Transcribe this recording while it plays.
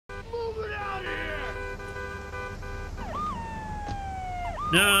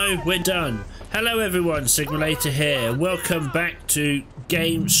No, we're done. Hello everyone, Sigmulator here. Welcome back to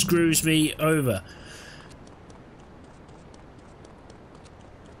Game Screws Me Over.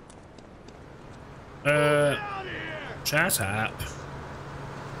 Shut up.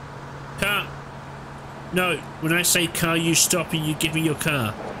 Car. No, when I say car, you stop and you give me your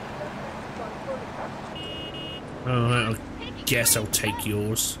car. Alright, I guess I'll take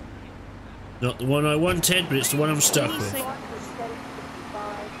yours. Not the one I wanted, but it's the one I'm stuck with.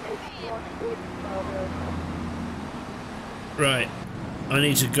 Right, I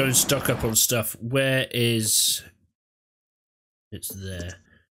need to go and stock up on stuff. Where is... It's there.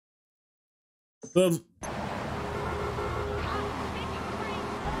 Boom.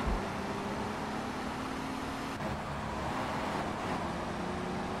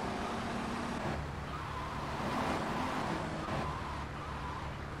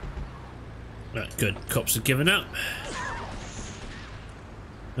 Right, good. Cops have given up.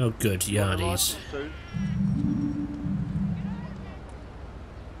 Oh, good. Yardies.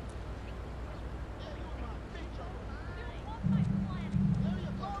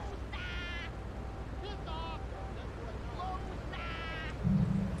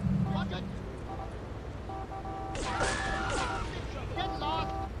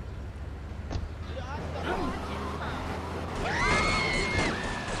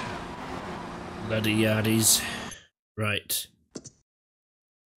 Bloody yardies. Right.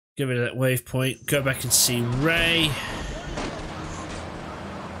 Give it that waypoint. Go back and see Ray.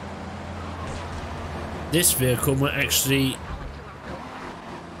 This vehicle might actually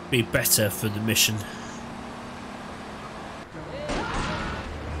be better for the mission.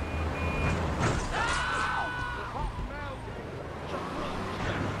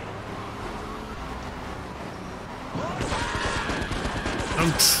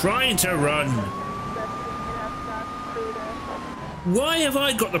 I'm trying to run. Why have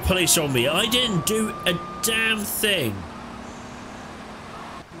I got the police on me? I didn't do a damn thing.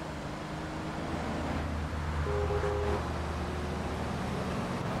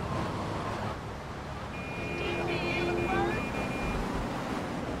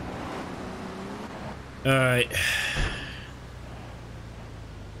 Alright.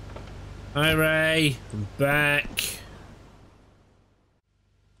 Hi Ray, I'm back.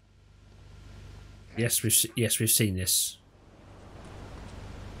 Yes, we've seen this.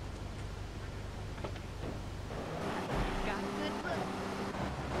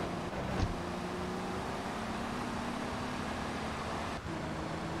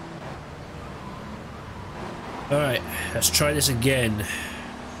 Alright, let's try this again.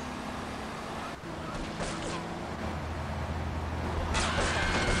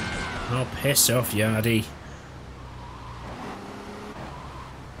 Oh, piss off, Yardy.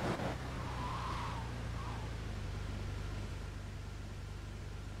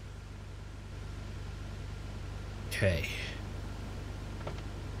 Okay.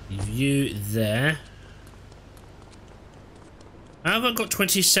 View there. How have I got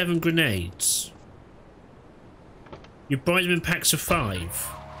 27 grenades? You buy them in packs of 5.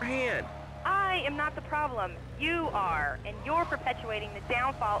 Man, I am not the problem. You are, and you're perpetuating the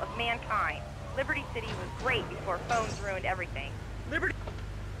downfall of mankind. Liberty City was great before phones ruined everything. Liberty.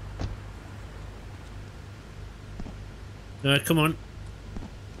 No, come on.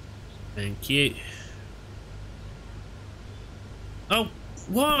 Thank you. Oh,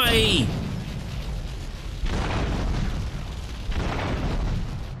 why?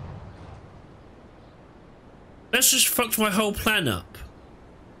 That's just fucked my whole plan up.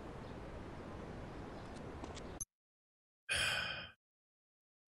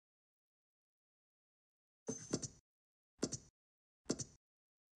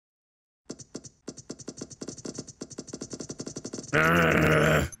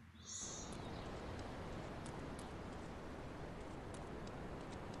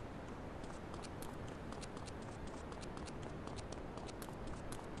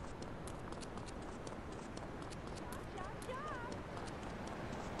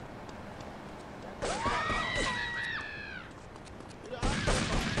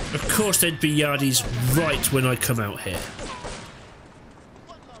 Of course there'd be yardies right when I come out here.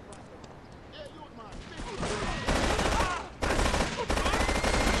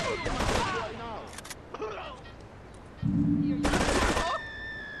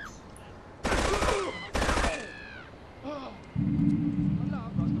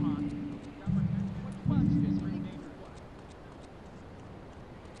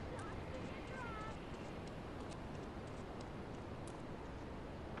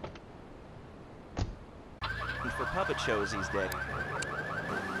 For puppet shows these days.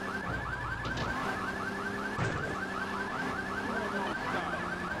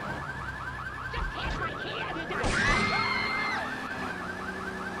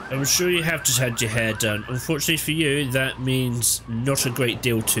 I'm sure you have just had your hair done. Unfortunately for you, that means not a great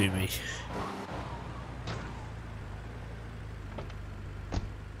deal to me.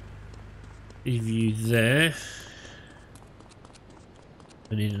 Leave you there.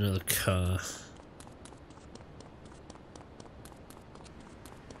 I need another car.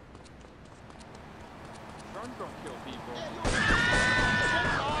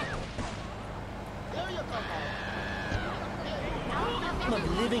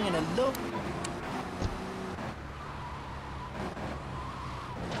 I'm living in a low.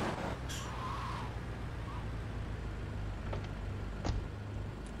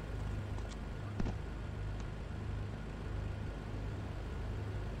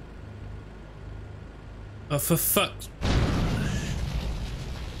 Oh, for fuck.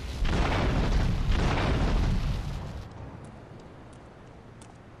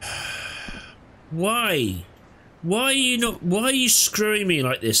 Why? Why are you not? Why are you screwing me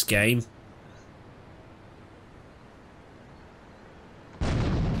like this, game?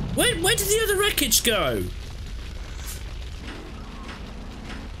 Where did the other wreckage go?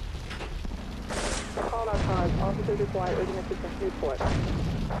 Call our cars. Officers require urgent assistance report.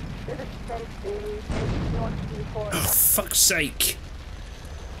 Oh, fuck's sake.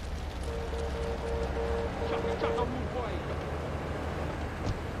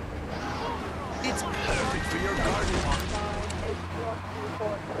 It's perfect for your garden.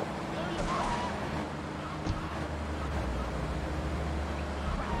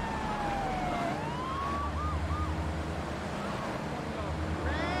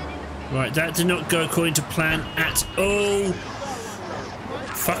 Right, that did not go according to plan at all.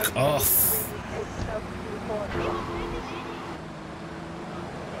 Fuck off.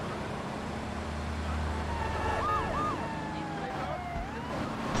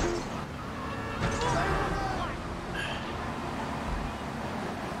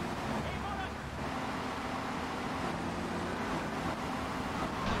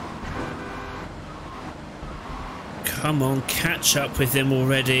 Come on, catch up with them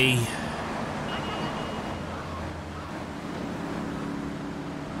already.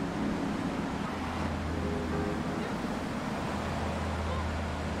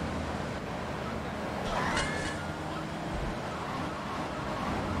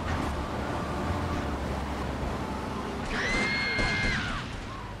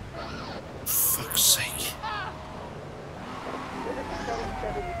 Fuck's sake.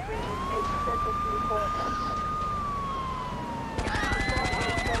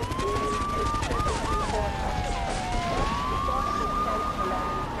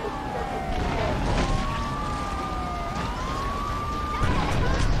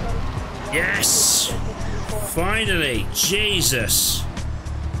 Yes! Finally! Jesus!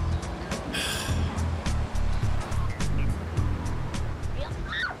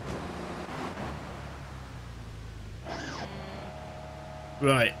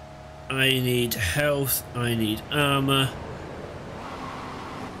 Right. I need health, I need armor.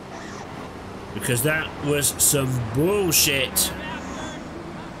 Because that was some bullshit.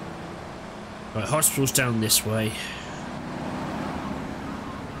 Right, hospital's down this way.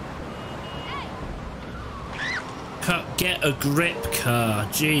 Get a grip, car.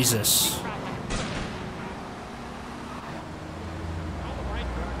 Jesus.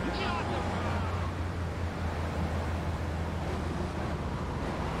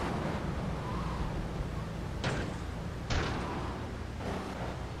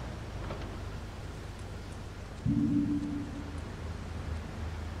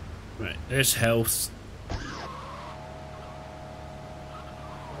 Right, there's health.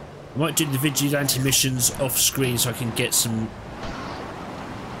 I might do the vigilante missions off screen so I can get some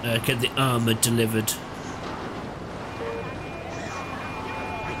get the armor delivered.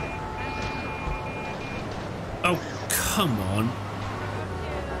 Oh, come on.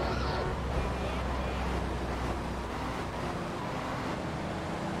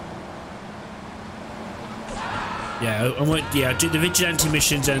 Yeah, I might do the vigilante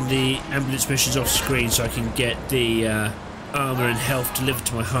missions and the ambulance missions off screen so I can get the armor and health delivered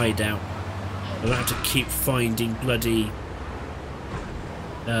to my hideout. I don't have to keep finding bloody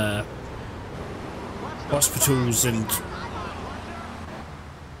hospitals and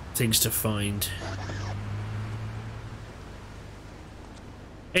things to find.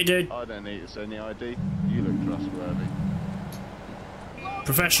 Hey dude. I don't need to send the ID. You look trustworthy.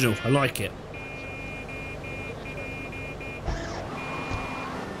 Professional, I like it.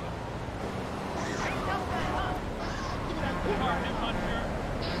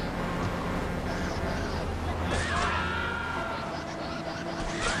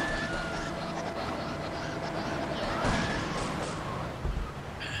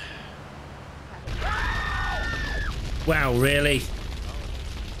 Wow, really?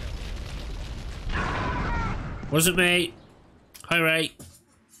 Wasn't me. Hi, Ray.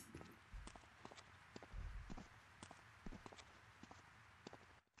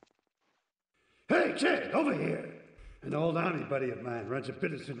 Hey, Ted, over here. An old army buddy of mine runs a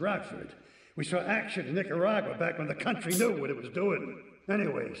business in Rockford. We saw action in Nicaragua back when the country knew what it was doing.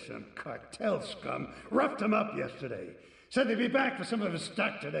 Anyway, some cartel scum roughed him up yesterday. Said they'd be back for some of his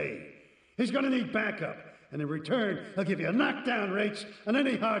stock today. He's gonna need backup, and in return, he'll give you knockdown rates on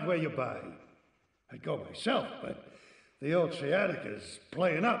any hardware you buy. I'd go myself, but the old sciatica's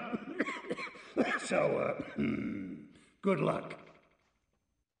playing up. So, good luck.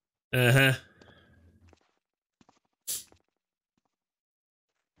 Uh-huh.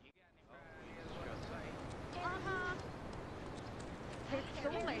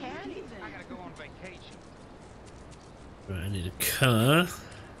 Right, I need a car.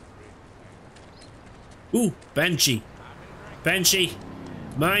 Ooh, Banshee. Banshee.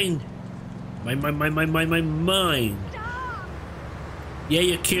 Mine. Mine. Yeah,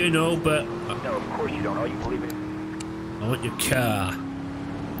 you're cute and all, but... No, of course you don't. All you believe it. I want your car.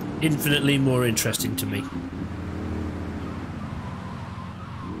 Infinitely more interesting to me.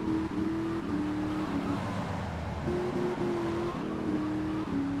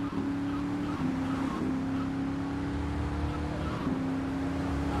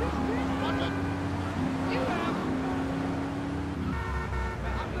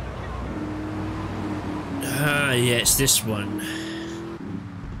 Ah, yeah, it's this one.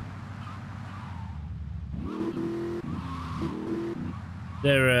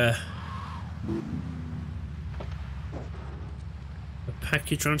 There, a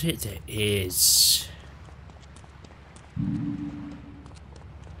package around here? There is.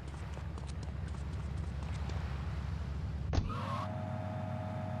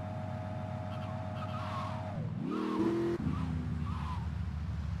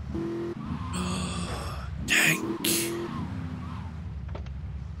 Tank.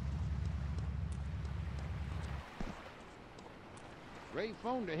 Ray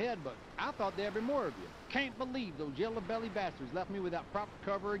phoned ahead, but I thought there'd be more of you. Can't believe those yellow-belly bastards left me without proper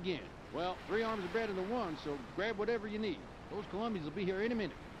cover again. Well, 3 arms are better than 1, so grab whatever you need. Those Colombians will be here any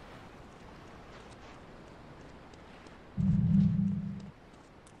minute.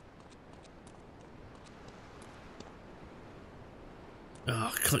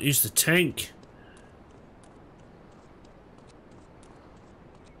 Oh, I can't use the tank.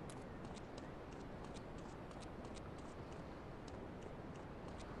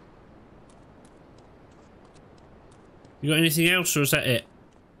 You got anything else, or is that it?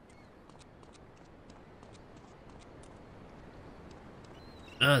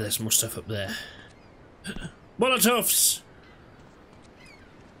 Ah, there's more stuff up there. Molotovs!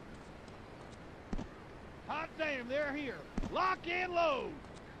 Hot damn, they're here. Lock and load.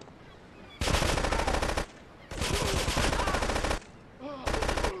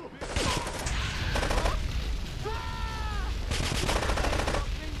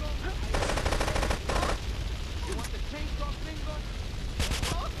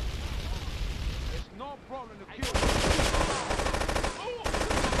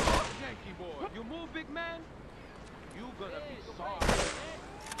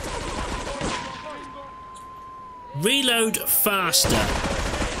 Reload faster.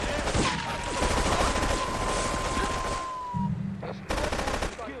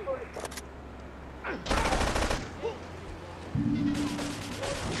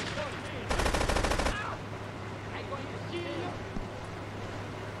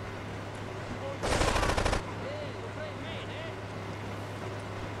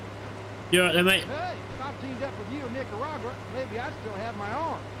 You alright there, mate? Hey, if I teamed up with you in Nicaragua, maybe I'd still have my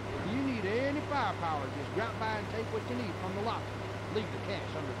arm. If you need any firepower, just drop by and take what you need from the locker. Leave the cash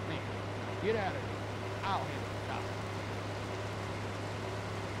under the bench. Get out of here. I'll handle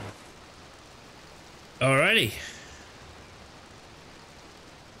the job. Alrighty.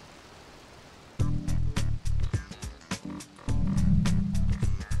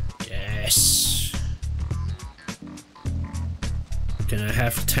 Yes. Can I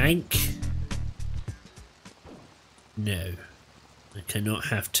have tank? No. I cannot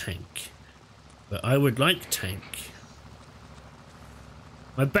have tank. But I would like tank.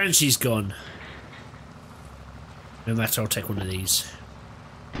 My Banshee's gone. No matter, I'll take one of these.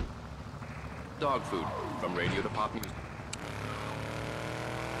 Dog food, from radio to pop music.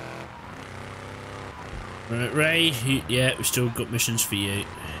 Right, Ray, yeah, we've still got missions for you.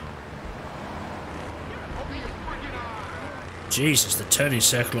 Jesus, the turning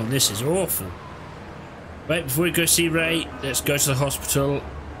circle on this is awful. Right, before we go see Ray, let's go to the hospital.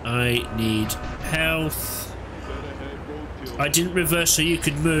 I need health. I didn't reverse so you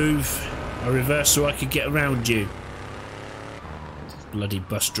could move. I reversed so I could get around you. Bloody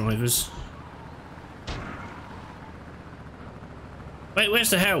bus drivers. Wait,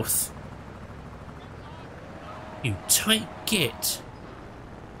 where's the health? You tight git.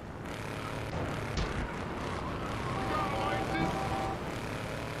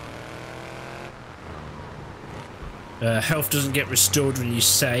 Health doesn't get restored when you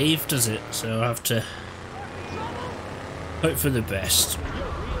save, does it? So I have to hope for the best.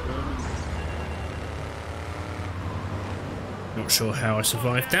 Not sure how I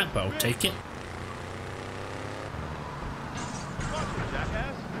survived that, but I'll take it.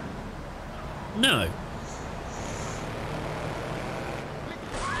 No.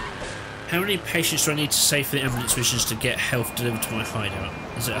 How many patients do I need to save for the ambulance missions to get health delivered to my hideout?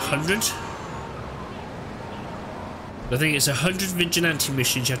 Is it 100? I think it's 100 vigilante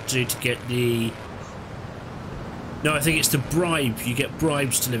missions you have to do to get the... No, I think it's the bribe. You get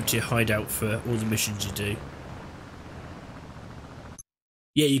bribes delivered to your hideout for all the missions you do.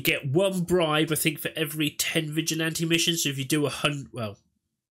 Yeah, you get one bribe, I think, for every 10 vigilante missions. So if you do 100... Well,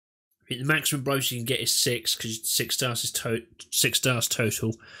 I think the maximum bribes you can get is 6, because 6 stars is 6 stars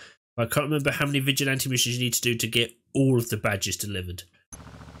total. I can't remember how many vigilante missions you need to do to get all of the badges delivered.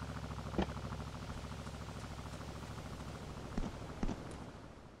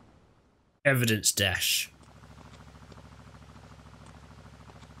 Evidence dash.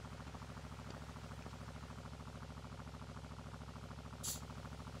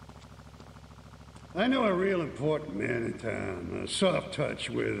 I know a real important man in town, a soft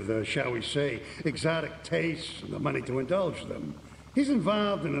touch with, shall we say, exotic tastes and the money to indulge them. He's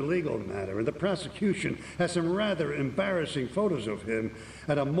involved in a legal matter, and the prosecution has some rather embarrassing photos of him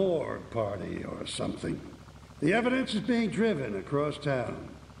at a morgue party or something. The evidence is being driven across town.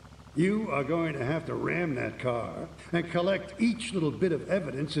 You are going to have to ram that car and collect each little bit of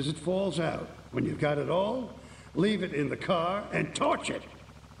evidence as it falls out. When you've got it all, leave it in the car and torch it.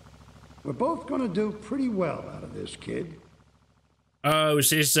 We're both going to do pretty well out of this, kid. Oh, is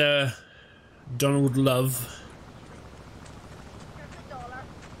this Donald Love?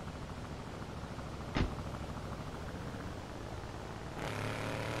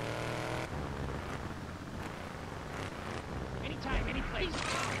 Anytime, any place.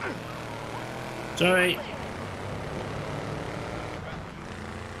 Sorry.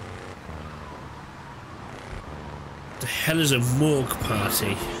 The hell is a morgue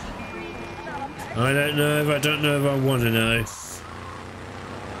party? I don't know if I want to know.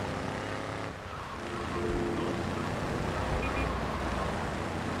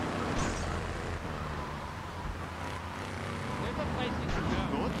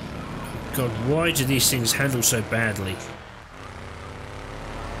 God, why do these things handle so badly?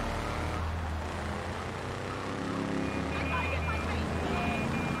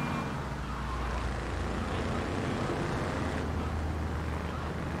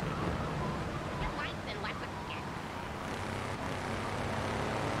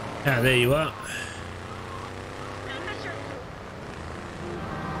 Ah, there you are.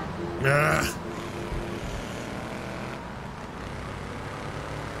 Ah.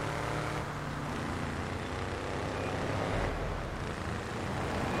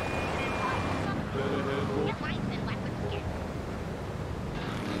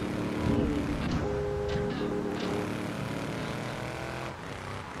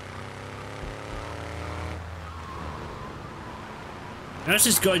 How's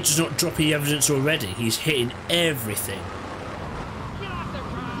this guy just not dropping evidence already? He's hitting everything.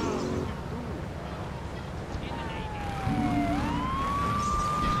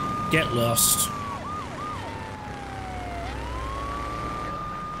 Get lost.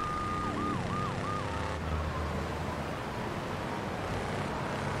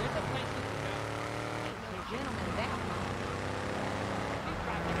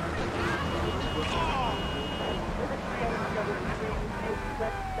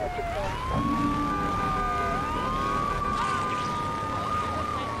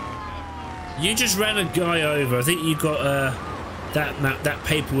 You just ran a guy over. I think you got that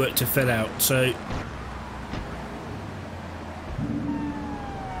paperwork to fill out. So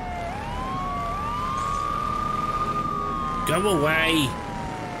go away.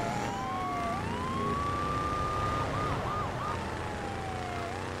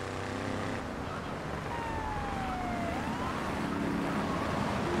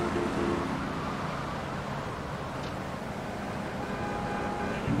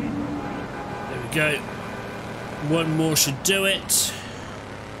 Go. One more should do it.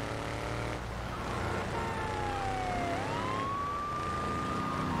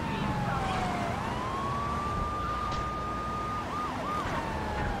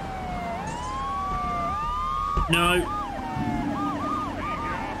 No.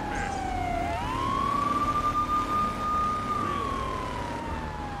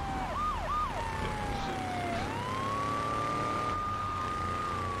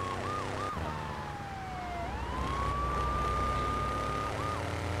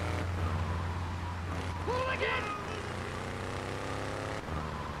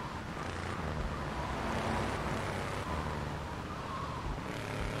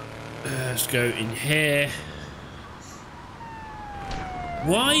 Let's go in here.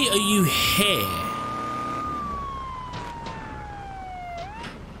 Why are you here?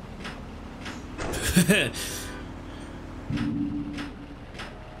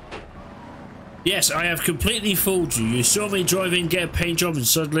 Yes, I have completely fooled you. You saw me driving, get a paint job, and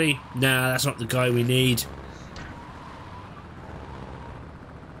suddenly, nah, that's not the guy we need.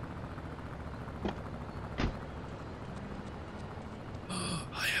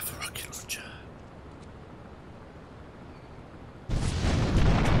 I have a rocket launcher.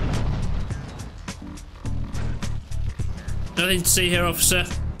 Nothing to see here, officer.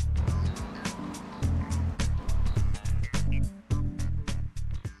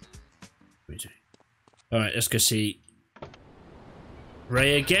 Alright, let's go see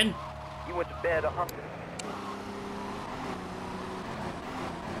Ray again. You went to bed,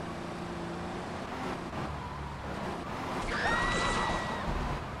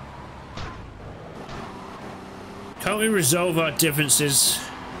 Can't we resolve our differences?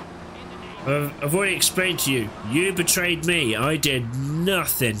 I've already explained to you. You betrayed me. I did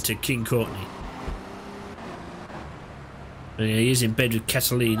nothing to King Courtney. Yeah, he is in bed with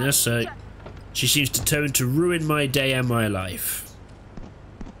Catalina, so she seems determined to ruin my day and my life.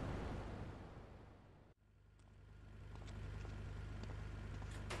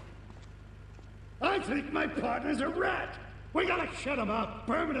 I think my partner's a rat. We gotta shut him up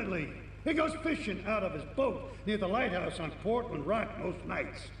permanently. He goes fishing out of his boat near the lighthouse on Portland Rock most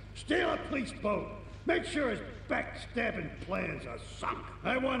nights. Steal a police boat. Make sure his backstabbing plans are sunk.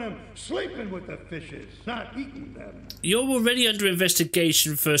 I want him sleeping with the fishes, not eating them. You're already under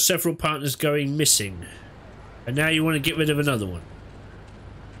investigation for several partners going missing. And now you want to get rid of another one.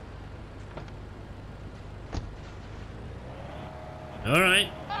 Alright.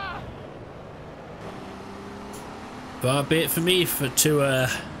 Far be it for me to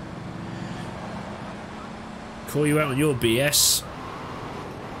call you out on your BS.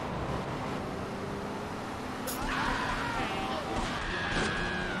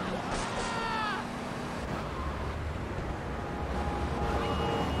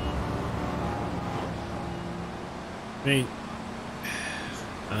 I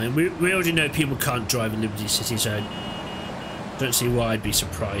mean, we already know people can't drive in Liberty City, so I don't see why I'd be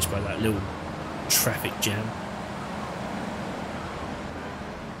surprised by that little traffic jam.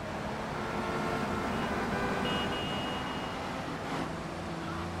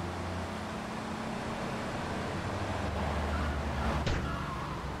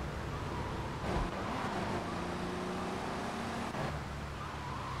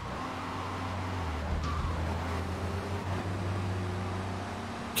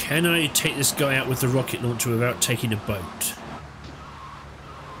 Can I take this guy out with the rocket launcher without taking a boat?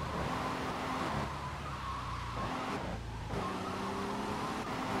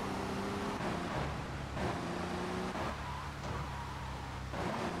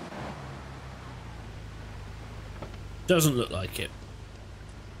 Doesn't look like it.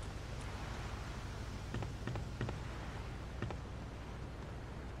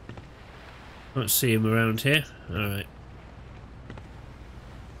 Can't see him around here. Alright.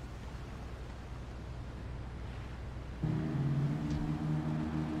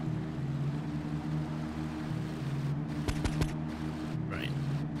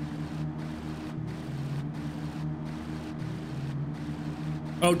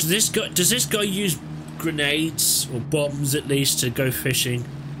 Oh, does this guy use grenades or bombs at least to go fishing?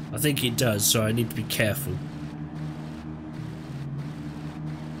 I think he does, so I need to be careful.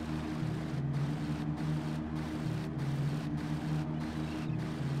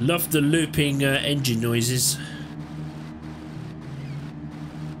 Love the looping engine noises.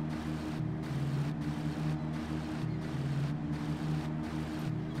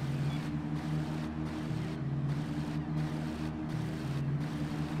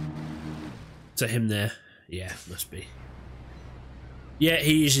 To him there. Yeah, must be. Yeah,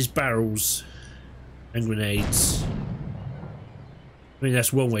 he uses barrels and grenades. I mean,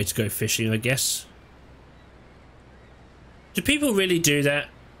 that's one way to go fishing, I guess. Do people really do that?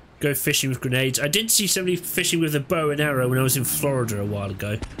 Go fishing with grenades? I did see somebody fishing with a bow and arrow when I was in Florida a while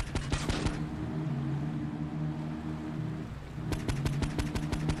ago.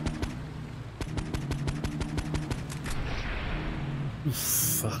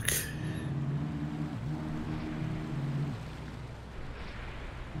 Fuck.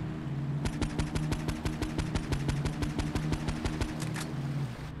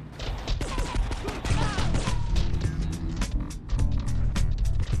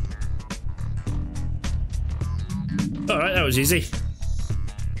 Alright, that was easy.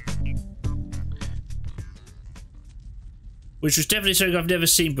 Which was definitely something I've never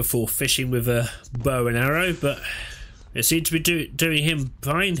seen before, fishing with a bow and arrow, but it seemed to be doing him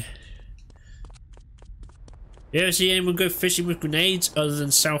fine. You ever see anyone go fishing with grenades other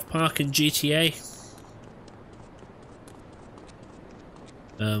than South Park and GTA?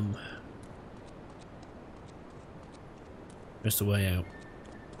 Where's the way out?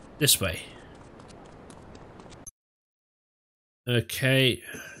 This way. Okay.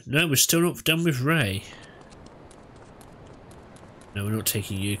 No, we're still not done with Ray. No, we're not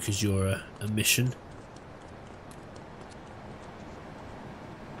taking you because you're a mission.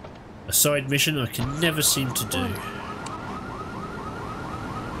 A side mission I can never seem to do.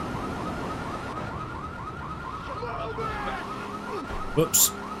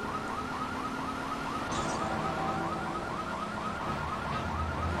 Whoops.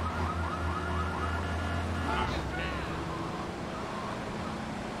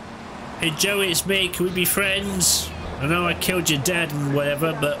 Hey Joey, it's me. Can we be friends? I know I killed your dad and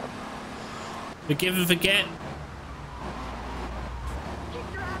whatever, but forgive and forget.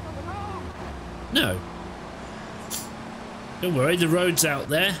 No. Don't worry, the road's out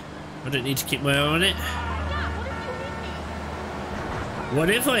there. I don't need to keep my eye on it.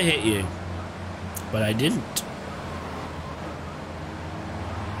 What if I hit you? But I didn't.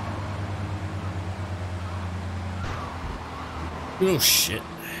 Oh shit.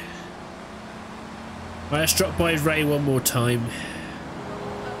 Let's drop by Ray one more time.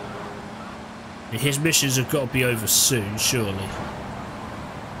 His missions have got to be over soon, surely.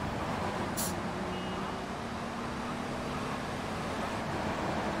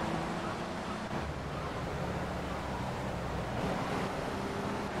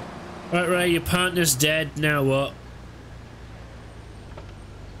 Right, Ray, your partner's dead. Now what?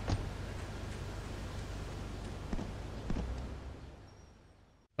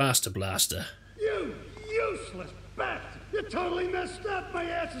 Blaster. You useless bastard! You totally messed up! My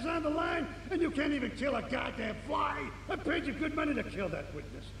ass is on the line, and you can't even kill a goddamn fly! I paid you good money to kill that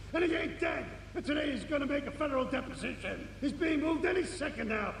witness, and he ain't dead! And today he's gonna make a federal deposition! He's being moved any second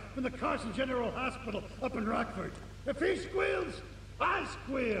now from the Carson General Hospital up in Rockford. If he squeals, I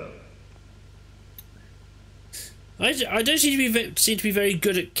squeal! I don't seem to be very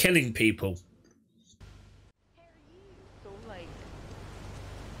good at killing people.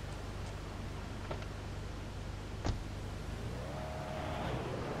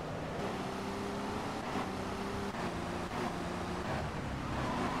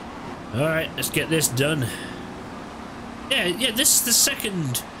 Alright, let's get this done. Yeah, this is the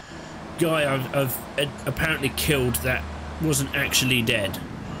second guy I've apparently killed that wasn't actually dead.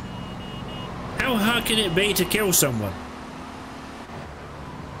 How hard can it be to kill someone?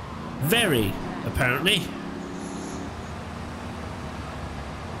 Very, apparently.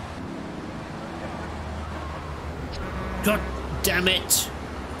 God damn it.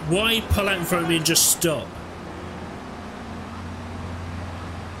 Why pull out in front of me and just stop?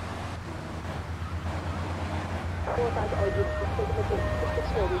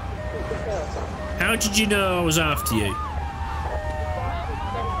 How did you know I was after you?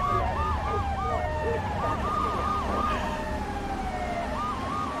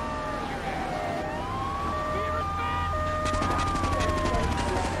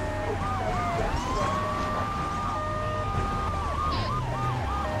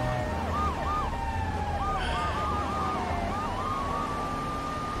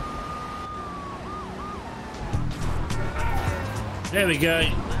 There we go.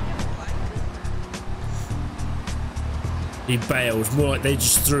 He bailed. More like they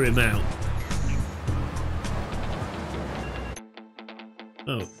just threw him out.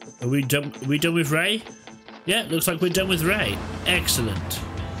 Oh, are we done? Are we done with Ray? Yeah, looks like we're done with Ray. Excellent.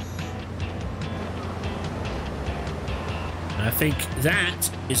 And I think that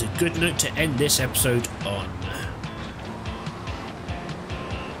is a good note to end this episode on.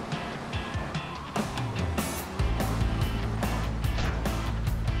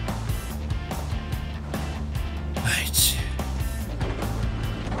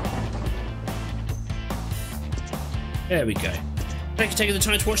 There we go. Thank you for taking the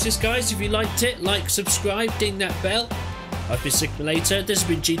time to watch this, guys. If you liked it, like, subscribe, ding that bell. I've been Sigma Later. This has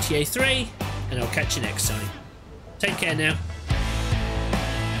been GTA 3, and I'll catch you next time. Take care now.